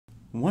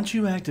Once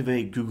you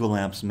activate Google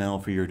Apps Mail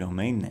for your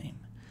domain name,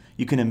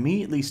 you can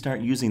immediately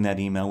start using that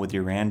email with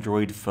your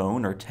Android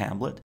phone or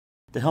tablet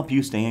to help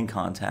you stay in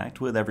contact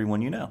with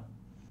everyone you know.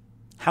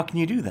 How can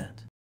you do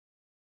that?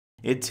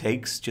 It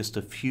takes just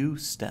a few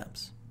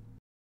steps.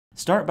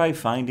 Start by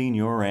finding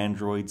your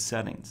Android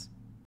settings.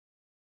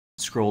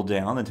 Scroll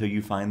down until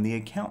you find the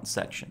Account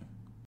section.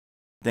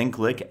 Then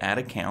click Add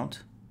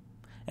Account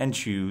and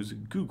choose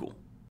Google.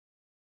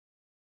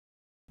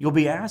 You'll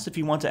be asked if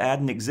you want to add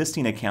an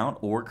existing account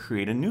or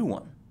create a new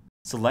one.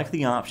 Select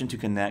the option to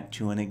connect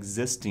to an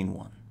existing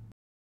one.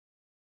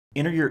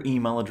 Enter your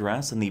email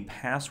address and the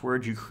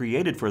password you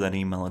created for that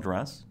email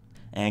address,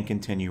 and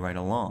continue right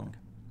along.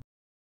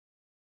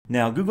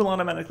 Now, Google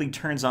automatically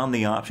turns on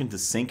the option to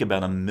sync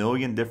about 1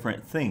 million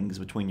different things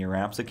between your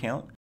Apps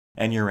account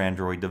and your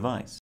Android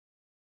device.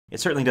 It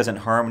certainly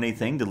doesn't harm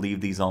anything to leave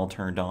these all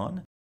turned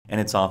on,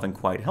 and it's often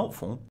quite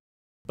helpful,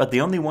 but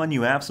the only one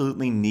you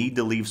absolutely need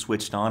to leave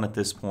switched on at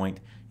this point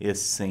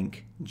is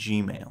Sync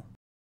Gmail.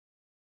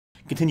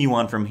 Continue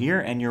on from here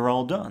and you're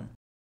all done.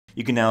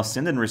 You can now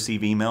send and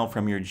receive email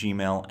from your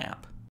Gmail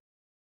app.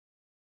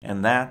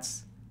 And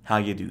that's how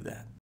you do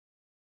that.